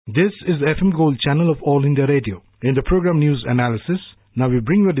This is the FM Gold channel of All India Radio. In the program News Analysis, now we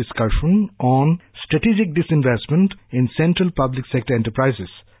bring you a discussion on strategic disinvestment in central public sector enterprises.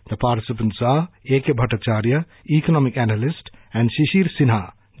 The participants are A.K. Bhattacharya, economic analyst, and Shishir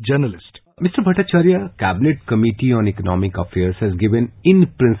Sinha, journalist. Mr. Bhattacharya, Cabinet Committee on Economic Affairs has given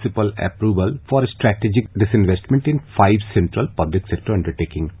in-principle approval for strategic disinvestment in 5 central public sector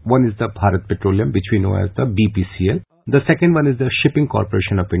undertakings. One is the Bharat Petroleum, which we know as the BPCL. The second one is the Shipping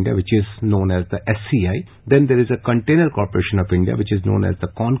Corporation of India, which is known as the SCI. Then there is a Container Corporation of India, which is known as the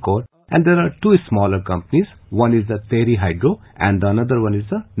CONCOR. And there are 2 smaller companies. One is the Tehri Hydro and the another one is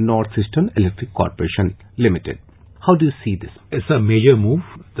the North Eastern Electric Corporation Limited. How do you see this? It's a major move.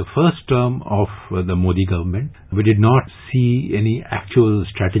 The first term of the Modi government, we did not see any actual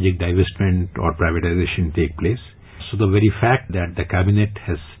strategic divestment or privatization take place. So the very fact that the cabinet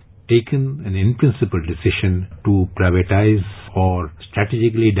has taken an in-principle decision to privatize or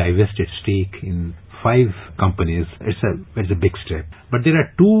strategically divest its stake in 5 companies, it's a big step. But there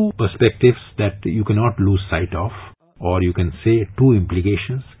are 2 perspectives that you cannot lose sight of, or you can say 2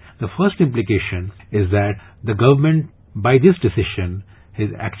 implications. The first implication is that the government, by this decision, has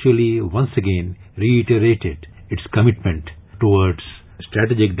actually once again reiterated its commitment towards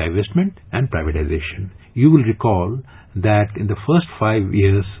strategic divestment and privatization. You will recall that in the first 5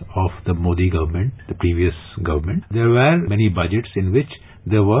 years of the Modi government, the previous government, there were many budgets in which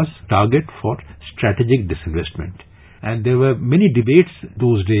there was target for strategic disinvestment. And there were many debates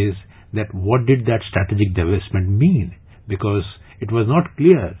those days that what did that strategic divestment mean? Because it was not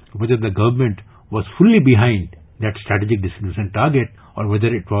clear whether the government was fully behind that strategic disinvestment target or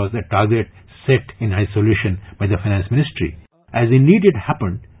whether it was a target set in isolation by the finance ministry. As indeed it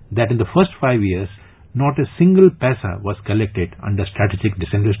happened that in the first 5 years, not a single paisa was collected under strategic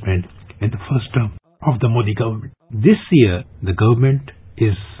disinvestment in the first term of the Modi government. This year, the government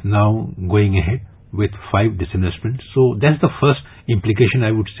is now going ahead with 5 disinvestments. So that's the first implication,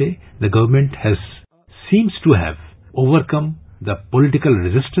 I would say. The government seems to have overcome the political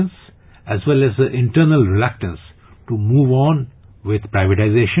resistance as well as the internal reluctance to move on with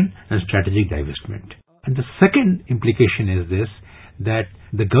privatization and strategic divestment. And the second implication is this, that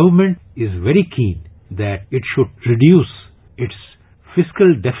the government is very keen that it should reduce its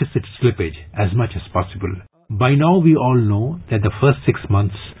fiscal deficit slippage as much as possible. By now we all know that the first 6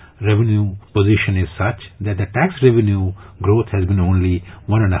 months revenue position is such that the tax revenue growth has been only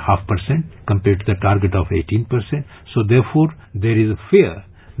 1.5% compared to the target of 18%. So therefore, there is a fear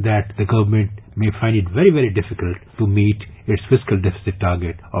that the government may find it very, very difficult to meet its fiscal deficit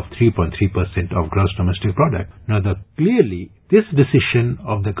target of 3.3% of gross domestic product. Now, clearly, this decision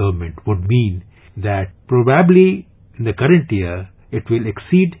of the government would mean that probably in the current year, it will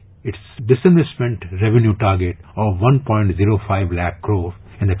exceed its disinvestment revenue target of 1.05 lakh crore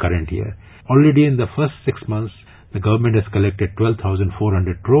in the current year. Already in the first 6 months, the government has collected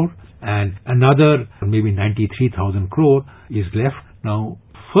 12,400 crore and another maybe 93,000 crore is left. Now,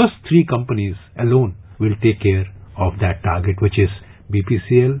 first 3 companies alone will take care of that target, which is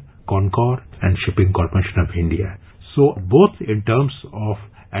BPCL, CONCOR and Shipping Corporation of India. So both in terms of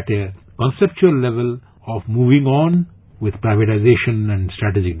at a conceptual level of moving on with privatization and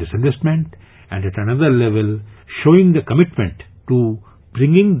strategic disinvestment, and at another level showing the commitment to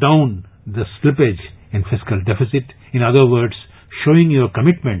bringing down the slippage in fiscal deficit. In other words, showing your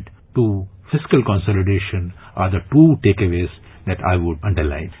commitment to fiscal consolidation are the 2 takeaways that I would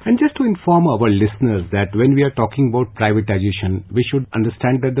underline. And just to inform our listeners that when we are talking about privatization, we should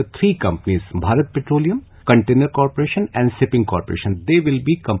understand that the 3 companies, Bharat Petroleum, Container Corporation and Shipping Corporation, they will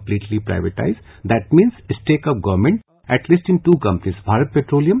be completely privatized. That means stake of government, at least in 2 companies, Bharat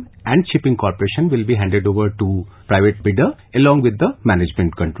Petroleum and Shipping Corporation, will be handed over to private bidder along with the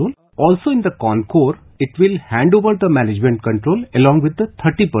management control. Also in the CONCOR, it will hand over the management control along with the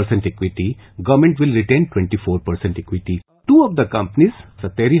 30% equity. Government will retain 24% equity. 2 of the companies, the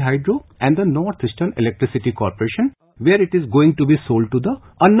Tehri Hydro and the North Eastern Electricity Corporation, where it is going to be sold to the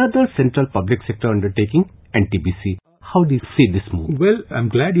another central public sector undertaking, NTPC. How do you see this move? Well, I'm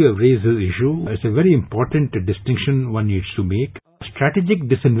glad you have raised this issue. It's a very important distinction one needs to make. Strategic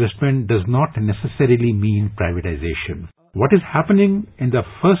disinvestment does not necessarily mean privatization. What is happening in the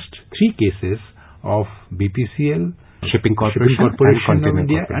first 3 cases of BPCL, Shipping Corporation of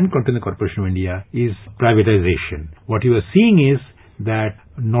India and Container Corporation of India is privatization. What you are seeing is that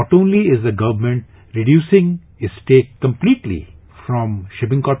not only is the government reducing its stake completely from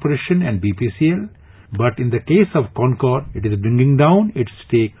Shipping Corporation and BPCL, but in the case of CONCOR, it is bringing down its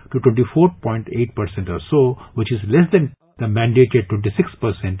stake to 24.8% or so, which is less than the mandated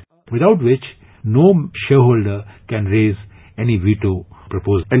 26%, without which no shareholder can raise any veto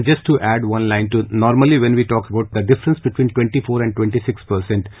proposed. And just to add one line to, normally when we talk about the difference between 24 and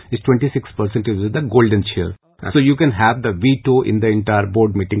 26% is 26% is the golden share. So you can have the veto in the entire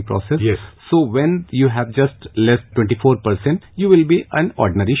board meeting process. Yes. So when you have just less 24%, you will be an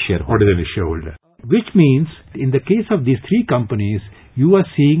ordinary shareholder. Which means, in the case of these three companies, you are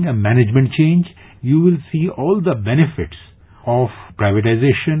seeing a management change. You will see all the benefits of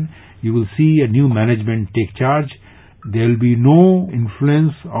privatization. You will see a new management take charge. There will be no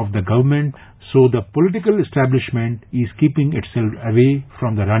influence of the government. So the political establishment is keeping itself away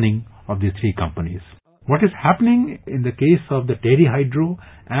from the running of these three companies. What is happening in the case of the Terry Hydro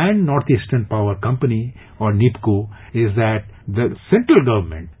and Northeastern Power Company, or NEEPCO, is that the central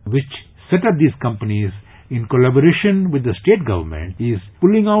government, which set up these companies in collaboration with the state government, is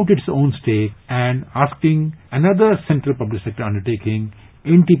pulling out its own stake and asking another central public sector undertaking,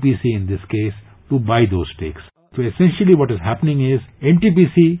 NTPC in this case, to buy those stakes. So essentially what is happening is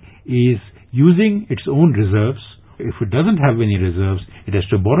NTPC is using its own reserves. If it doesn't have any reserves, it has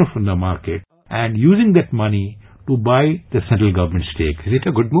to borrow from the market and using that money to buy the central government stake. Is it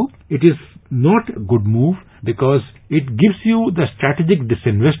a good move? It is not a good move because it gives you the strategic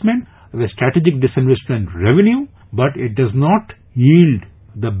disinvestment revenue, but it does not yield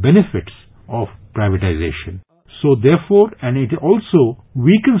the benefits of privatization. So therefore, and it also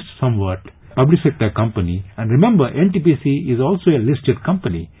weakens somewhat public sector company. And remember, NTPC is also a listed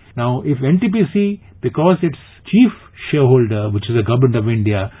company. Now, if NTPC, because its chief shareholder, which is the government of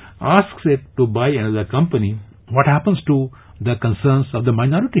India, asks it to buy another company, what happens to the concerns of the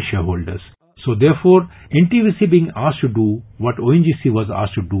minority shareholders? So therefore, NTPC being asked to do what ONGC was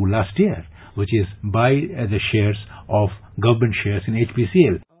asked to do last year, which is buy the shares of government shares in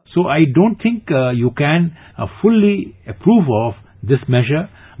HPCL. So I don't think you can fully approve of this measure,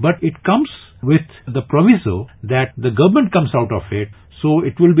 but it comes with the proviso that the government comes out of it, so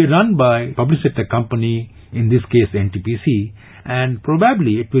it will be run by public sector company, in this case NTPC, and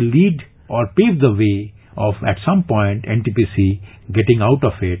probably it will lead or pave the way of at some point NTPC getting out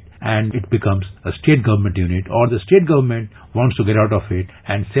of it and it becomes a state government unit, or the state government wants to get out of it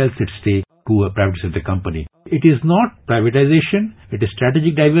and sells its stake to a private sector company. It is not privatization, it is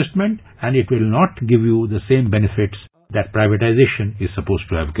strategic divestment, and it will not give you the same benefits that privatization is supposed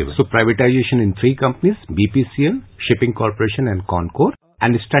to have given. So privatization in three companies, BPCL, Shipping Corporation and Concor,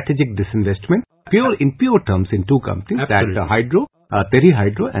 and strategic disinvestment, in pure terms in two companies, Absolutely. that Hydro, Terry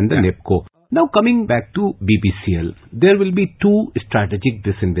Hydro and the NEEPCO. Now coming back to BPCL, there will be two strategic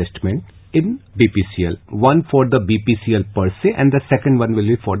disinvestment in BPCL. One for the BPCL per se, and the second one will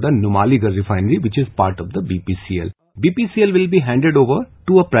be for the Numaligarh refinery, which is part of the BPCL. BPCL will be handed over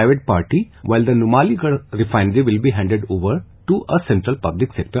to a private party, while the Numaligarh refinery will be handed over to a central public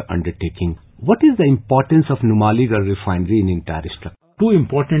sector undertaking. What is the importance of Numaligarh refinery in entire structure? Two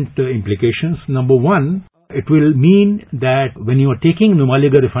important implications. Number one, it will mean that when you are taking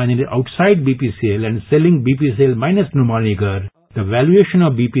Numaligarh refinery outside BPCL and selling BPCL minus Numaligarh, the valuation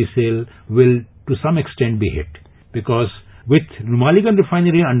of BPCL will to some extent be hit, because with Numaligarh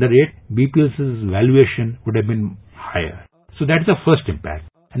refinery under it, BPCL's valuation would have been higher. So that's the first impact.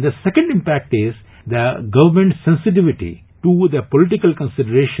 And the second impact is the government sensitivity to the political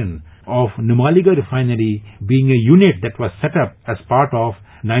consideration of Numaligarh refinery being a unit that was set up as part of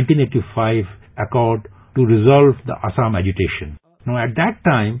 1985 Accord to resolve the Assam agitation. Now at that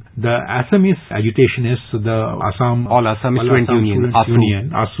time, the Assamese agitationists, the All Assam Student Union,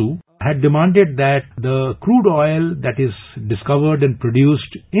 ASU, had demanded that the crude oil that is discovered and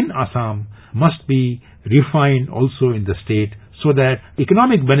produced in Assam must be refined also in the state, so that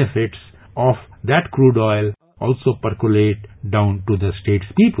economic benefits of that crude oil also percolate down to the state's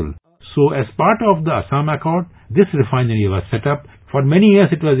people. So as part of the Assam Accord, this refinery was set up. For many years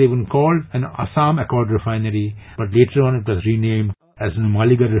it was even called an Assam Accord refinery, but later on it was renamed as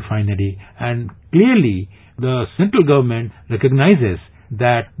Numaligarh refinery. And clearly the central government recognizes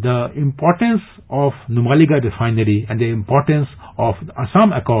that the importance of Numaligarh refinery and the importance of the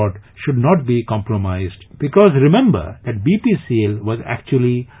Assam Accord should not be compromised. Because remember that BPCL was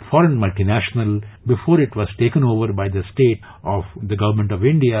actually foreign multinational before it was taken over by the state of the government of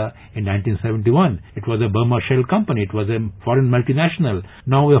India in 1971. It was a Burma shell company. It was a foreign multinational.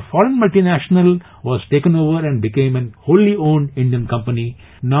 Now a foreign multinational was taken over and became a wholly owned Indian company.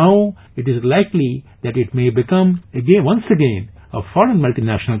 Now it is likely that it may become once again a foreign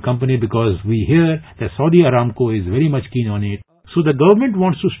multinational company, because we hear that Saudi Aramco is very much keen on it. So the government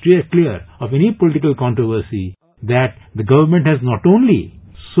wants to steer clear of any political controversy that the government has not only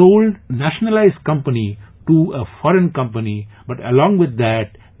sold nationalized company to a foreign company, but along with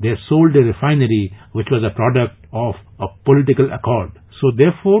that they sold a refinery which was a product of a political accord. So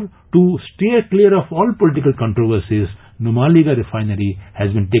therefore, to steer clear of all political controversies, Numaligarh Refinery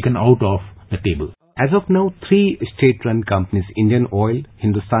has been taken out of the table. As of now, three state-run companies, Indian Oil,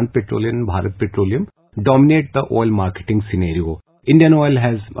 Hindustan Petroleum, Bharat Petroleum, dominate the oil marketing scenario. Indian Oil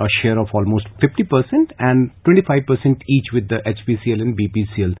has a share of almost 50% and 25% each with the HPCL and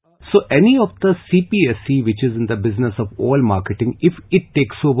BPCL. So any of the CPSE which is in the business of oil marketing, if it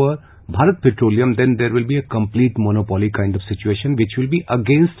takes over Bharat Petroleum, then there will be a complete monopoly kind of situation which will be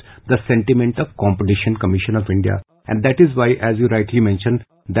against the sentiment of Competition Commission of India. And that is why, as you rightly mentioned,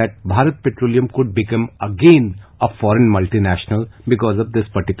 that Bharat Petroleum could become again a foreign multinational because of this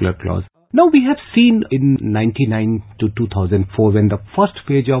particular clause. Now we have seen in 1999 to 2004 when the first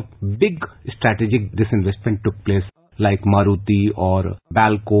phase of big strategic disinvestment took place, like Maruti or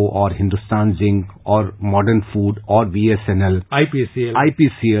Balco or Hindustan Zinc or Modern Food or BSNL,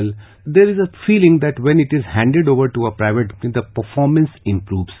 IPCL, there is a feeling that when it is handed over to a private company, the performance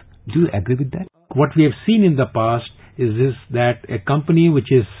improves. Do you agree with that? What we have seen in the past is that a company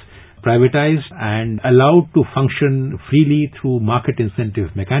which is privatized and allowed to function freely through market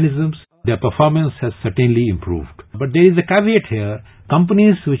incentive mechanisms, their performance has certainly improved. But there is a caveat here.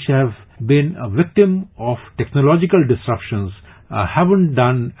 Companies which have been a victim of technological disruptions haven't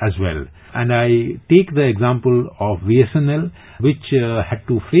done as well. And I take the example of VSNL, which had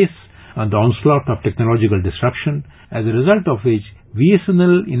to face the onslaught of technological disruption, as a result of which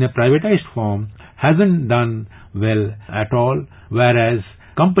VSNL in a privatized form hasn't done well at all, whereas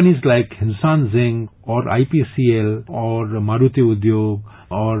companies like Hindustan Zinc or IPCL or Maruti Udyog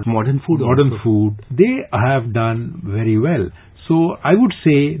or Modern Food, they have done very well. So I would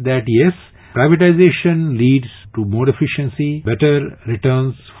say that yes, privatization leads to more efficiency, better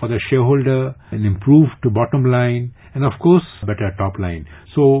returns for the shareholder, an improved bottom line, and of course, better top line.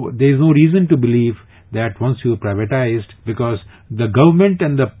 So there is no reason to believe that once you privatized, because the government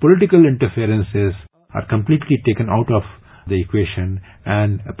and the political interferences are completely taken out of the equation,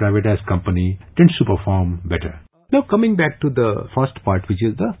 and a privatized company tends to perform better. Now coming back to the first part, which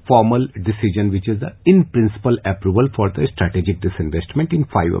is the formal decision, which is the in-principle approval for the strategic disinvestment in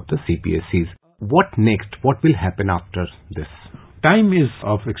 5 of the CPSEs. What next? What will happen after this? Time is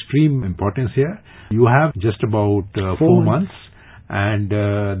of extreme importance here. You have just about 4 months, and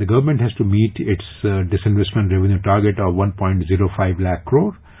the government has to meet its disinvestment revenue target of 1.05 lakh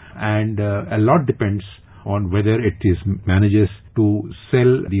crore, and a lot depends on whether it manages to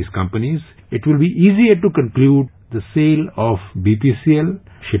sell these companies. It will be easier to conclude the sale of BPCL,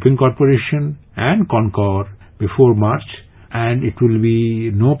 Shipping Corporation and Concor before March, and it will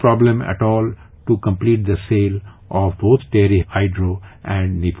be no problem at all to complete the sale of both Dairy Hydro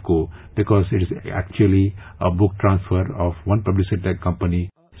and NIPCO, because it is actually a book transfer of one public sector company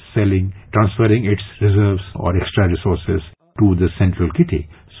transferring its reserves or extra resources to the central kitty.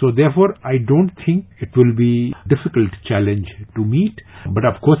 So therefore, I don't think it will be a difficult challenge to meet. But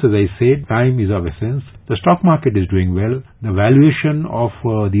of course, as I said, time is of essence. The stock market is doing well. The valuation of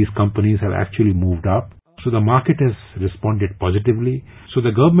these companies have actually moved up. So the market has responded positively. So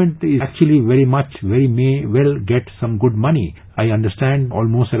the government is actually may well get some good money. I understand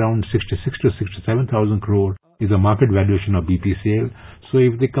almost around 66 to 67,000 crore is the market valuation of BPCL. So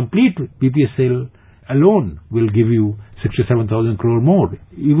if they complete BPCL alone will give you 67,000 crore more,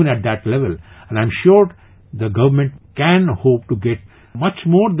 even at that level. And I'm sure the government can hope to get much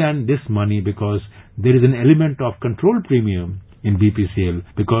more than this money, because there is an element of control premium in BPCL,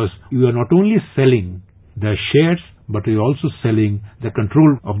 because you are not only selling the shares, but you're also selling the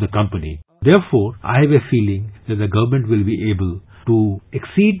control of the company. Therefore, I have a feeling that the government will be able to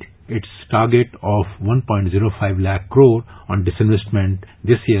exceed its target of 1.05 lakh crore on disinvestment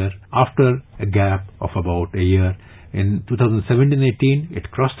this year after a gap of about a year. In 2017-18,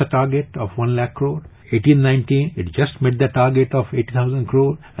 it crossed the target of 1 lakh crore. 18-19, it just met the target of 80,000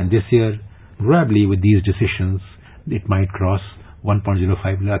 crore. And this year, probably with these decisions, it might cross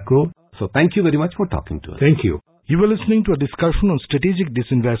 1.05 lakh crore. So thank you very much for talking to us. Thank you. You were listening to a discussion on strategic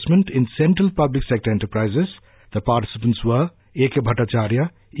disinvestment in central public sector enterprises. The participants were A.K. Bhattacharya,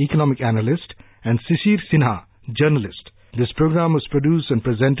 economic analyst, and Shishir Sinha, journalist. This program was produced and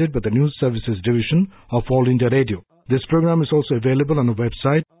presented by the News Services Division of All India Radio. This program is also available on our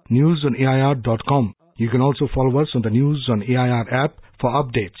website, newsonair.com. You can also follow us on the News on AIR app for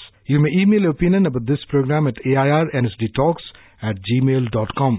updates. You may email your opinion about this program at airnsdtalks@gmail.com.